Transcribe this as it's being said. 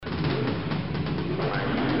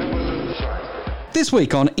This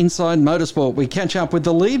week on Inside Motorsport, we catch up with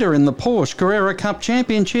the leader in the Porsche Carrera Cup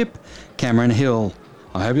Championship, Cameron Hill.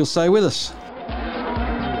 I hope you'll stay with us.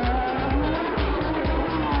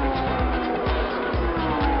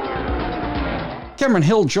 Cameron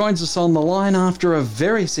Hill joins us on the line after a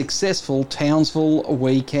very successful Townsville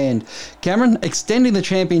weekend. Cameron, extending the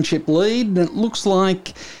championship lead, and it looks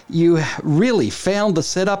like you really found the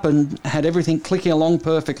setup and had everything clicking along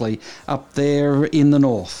perfectly up there in the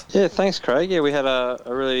north. Yeah, thanks, Craig. Yeah, we had a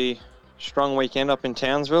really strong weekend up in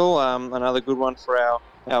Townsville. Another good one for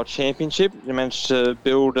our championship. We managed to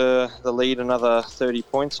build the lead another 30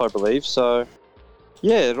 points, I believe. So,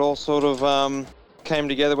 yeah, it all sort of came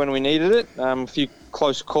together when we needed it. A few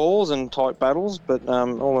close calls and tight battles, but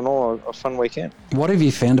all in all, a fun weekend. What have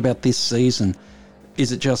you found about this season?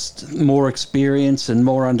 Is it just more experience and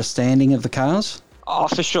more understanding of the cars? Oh,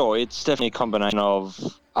 for sure. It's definitely a combination of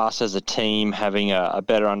us as a team having a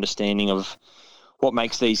better understanding of what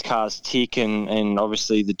makes these cars tick and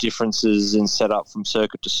obviously the differences in setup from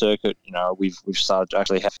circuit to circuit. You know, we've started to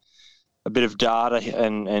actually have a bit of data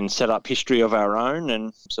and set up history of our own,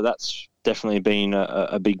 and so that's definitely been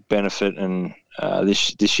a big benefit and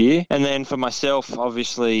this year. And then for myself,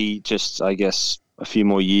 obviously, just I guess a few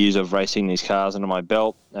more years of racing these cars under my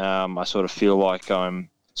belt. I sort of feel like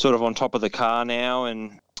I'm sort of on top of the car now,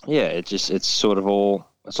 and yeah, it's all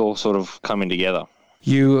sort of coming together.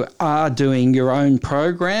 You are doing your own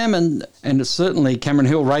program, and certainly Cameron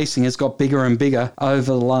Hill Racing has got bigger and bigger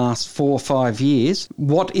over the last 4 or 5 years.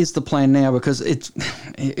 What is the plan now? Because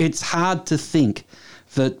it's hard to think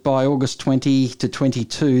that by August 20 to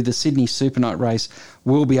 22, the Sydney Super Night race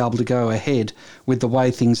will be able to go ahead with the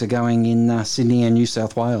way things are going in Sydney and New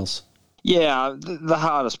South Wales. Yeah, the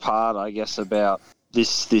hardest part, I guess, about this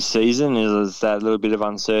season is that little bit of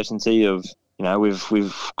uncertainty of, you know,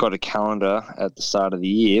 we've got a calendar at the start of the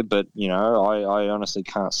year, but, you know, I honestly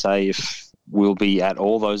can't say if we'll be at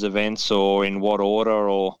all those events or in what order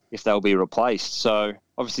or if they'll be replaced. So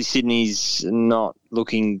obviously Sydney's not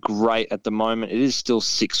looking great at the moment. It is still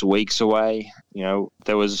 6 weeks away. You know,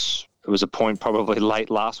 there was a point probably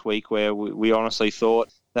late last week where we honestly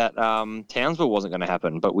thought that Townsville wasn't going to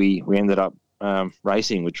happen, but we ended up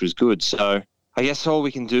racing, which was good. So I guess all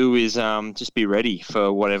we can do is just be ready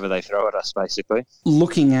for whatever they throw at us, basically.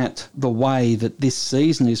 Looking at the way that this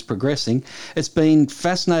season is progressing, it's been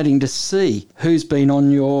fascinating to see who's been on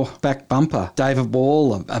your back bumper. David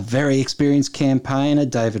Wall, a very experienced campaigner,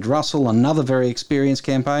 David Russell, another very experienced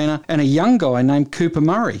campaigner, and a young guy named Cooper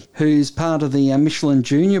Murray, who's part of the Michelin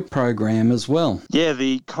Junior program as well. Yeah,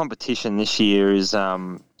 the competition this year is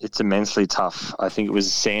it's immensely tough. I think it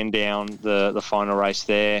was Sandown, the final race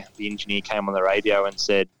there. The engineer came on the radio and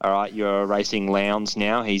said, all right, you're racing Lowndes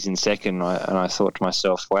now. He's in second. And I thought to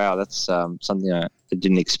myself, wow, that's something I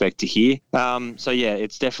didn't expect to hear. So, yeah,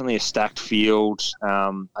 it's definitely a stacked field.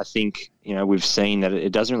 I think, you know, we've seen that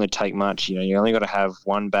it doesn't really take much. You know, you only got to have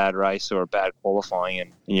one bad race or a bad qualifying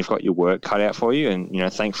and you've got your work cut out for you. And, you know,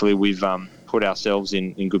 thankfully we've put ourselves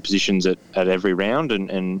in good positions at every round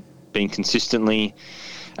and been consistently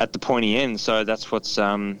at the pointy end. So that's what's,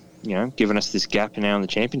 given us this gap now in the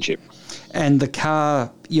championship. And the car,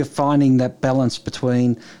 you're finding that balance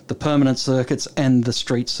between the permanent circuits and the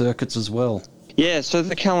street circuits as well. Yeah, so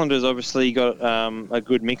the calendar's obviously got a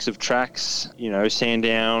good mix of tracks. You know,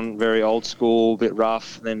 Sandown, very old school, a bit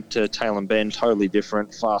rough, then to Tailem Bend, totally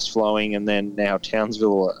different, fast flowing, and then now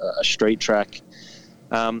Townsville, a street track.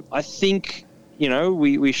 I think, you know,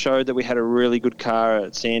 we showed that we had a really good car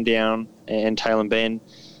at Sandown and Tailem Bend.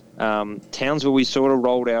 Townsville, we sort of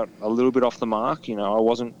rolled out a little bit off the mark. You know,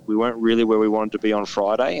 we weren't really where we wanted to be on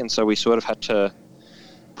Friday, and so we sort of had to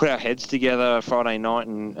put our heads together Friday night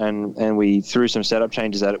and we threw some setup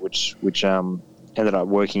changes at it, which ended up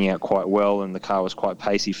working out quite well, and the car was quite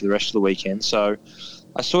pacey for the rest of the weekend. So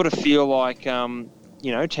I sort of feel like,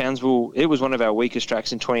 Townsville, it was one of our weakest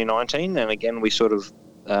tracks in 2019, and again, we sort of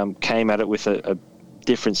came at it with a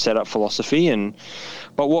different setup philosophy.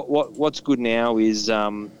 But what's good now is,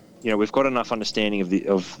 we've got enough understanding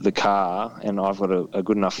of the car, and I've got a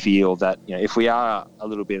good enough feel that, you know, if we are a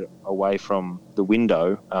little bit away from the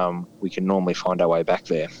window, we can normally find our way back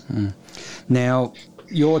there. Now,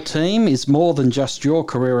 your team is more than just your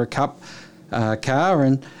Carrera Cup car,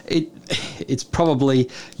 and it's probably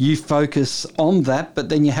you focus on that, but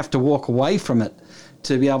then you have to walk away from it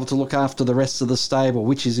to be able to look after the rest of the stable,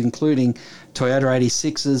 which is including Toyota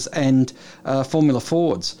 86s and Formula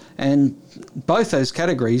Fords. And both those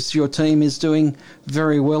categories your team is doing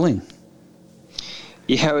very well in.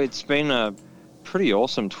 Yeah, it's been a pretty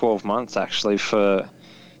awesome 12 months actually for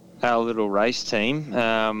our little race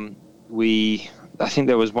team. We I think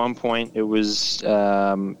there was one point, it was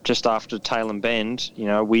just after Tailem Bend,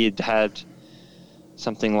 we had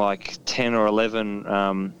something like 10 or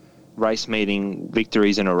 11 race meeting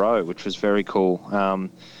victories in a row, which was very cool.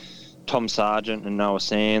 Tom Sargent and Noah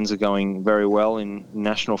Sands are going very well in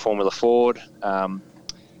National Formula Ford.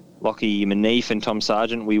 Lockie Manif and Tom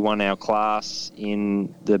Sargent, we won our class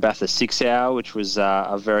in the Bathurst 6 Hour, which was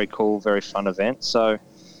a very cool, very fun event. So,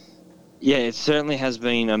 yeah, it certainly has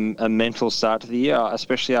been a mental start to the year,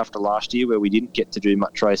 especially after last year where we didn't get to do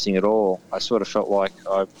much racing at all. I sort of felt like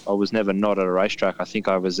I was never not at a racetrack. I think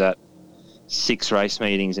I was at 6 race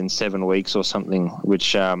meetings in 7 weeks or something,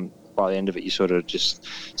 which by the end of it you sort of just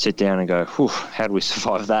sit down and go, whew, how do we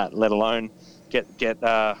survive that, let alone get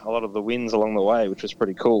a lot of the wins along the way, which was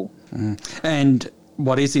pretty cool. And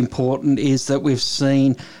what is important is that we've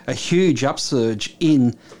seen a huge upsurge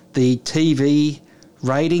in the TV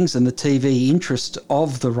ratings and the TV interest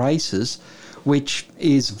of the races, which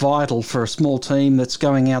is vital for a small team that's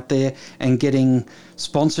going out there and getting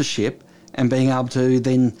sponsorship and being able to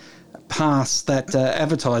then pass that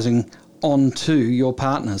advertising on to your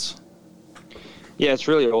partners. Yeah, it's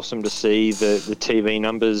really awesome to see the TV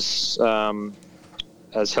numbers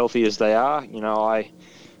as healthy as they are. I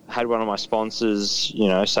had one of my sponsors,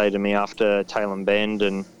 say to me after Tailem Bend,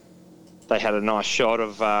 and they had a nice shot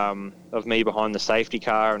of me behind the safety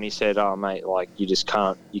car, and he said, "Oh, mate, like you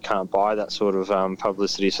can't buy that sort of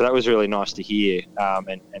publicity." So that was really nice to hear,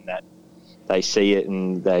 and that they see it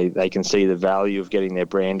and they can see the value of getting their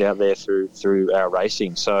brand out there through our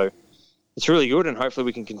racing. So it's really good, and hopefully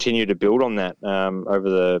we can continue to build on that over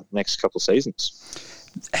the next couple of seasons.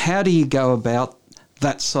 How do you go about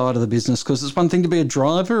that side of the business? Because it's one thing to be a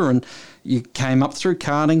driver, and you came up through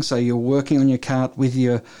karting, so you're working on your kart with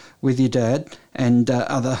your dad and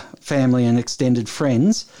other family and extended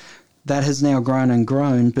friends. That has now grown and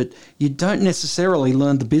grown, but you don't necessarily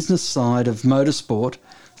learn the business side of motorsport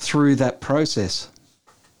through that process.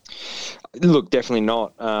 Look, definitely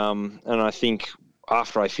not. And I think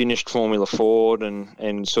after I finished Formula Ford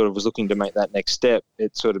and sort of was looking to make that next step,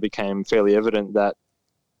 it sort of became fairly evident that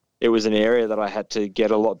it was an area that I had to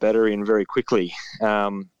get a lot better in very quickly.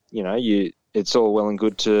 It's all well and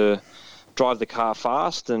good to drive the car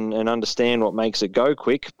fast and understand what makes it go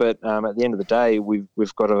quick, but at the end of the day,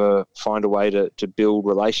 we've got to find a way to build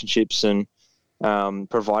relationships and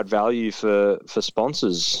provide value for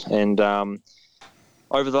sponsors. And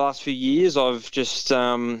over the last few years, I've just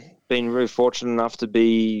been very fortunate enough to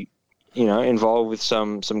be, involved with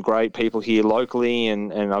some great people here locally,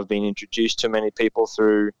 and I've been introduced to many people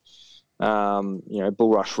through,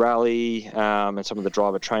 Bull Rush Rally and some of the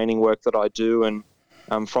driver training work that I do. And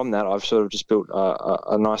from that, I've sort of just built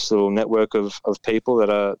a nice little network of people that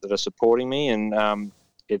are supporting me, and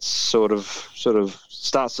it's sort of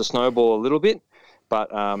starts to snowball a little bit. But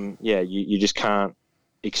you just can't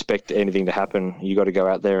expect anything to happen. You got to go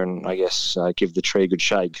out there and, I guess, give the tree a good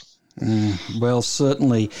shake. Well,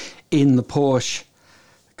 certainly in the Porsche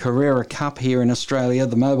Carrera Cup here in Australia,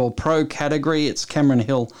 the Mobile Pro category, it's Cameron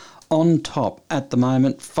Hill on top at the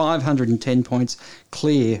moment, 510 points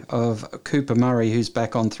clear of Cooper Murray, who's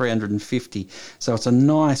back on 350. So it's a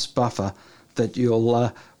nice buffer that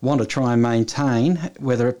you'll want to try and maintain,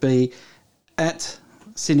 whether it be at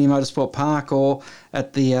Sydney Motorsport Park or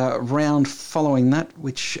at the round following that,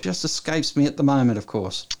 which just escapes me at the moment, of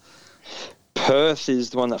course. Perth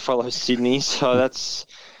is the one that follows Sydney, so that's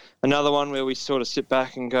another one where we sort of sit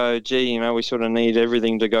back and go, gee, we sort of need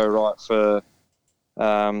everything to go right for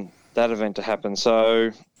that event to happen.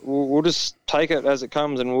 So we'll just take it as it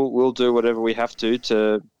comes, and we'll do whatever we have to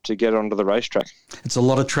get onto the racetrack. It's a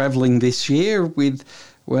lot of travelling this year with,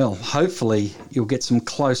 well, hopefully you'll get some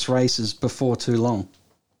close races before too long.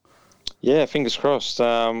 Yeah, fingers crossed.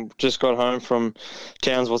 Just got home from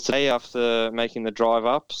Townsville today after making the drive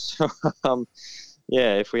up. So,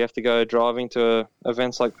 if we have to go driving to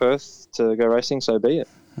events like Perth to go racing, so be it.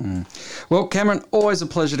 Well, Cameron, always a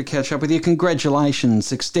pleasure to catch up with you.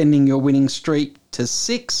 Congratulations, extending your winning streak to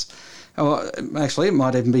 6. Oh, actually, it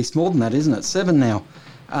might even be more than that, isn't it? 7 now.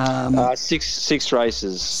 Six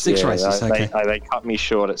races. Six races, okay. They cut me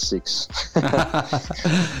short at 6.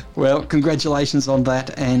 Well, congratulations on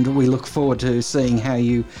that, and we look forward to seeing how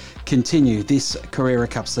you continue this Carrera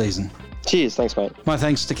Cup season. Cheers, thanks, mate. My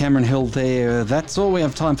thanks to Cameron Hill there. That's all we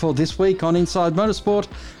have time for this week on Inside Motorsport.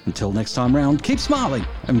 Until next time round, keep smiling,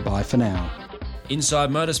 and bye for now.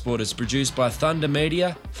 Inside Motorsport is produced by Thunder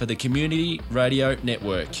Media for the Community Radio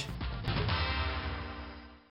Network.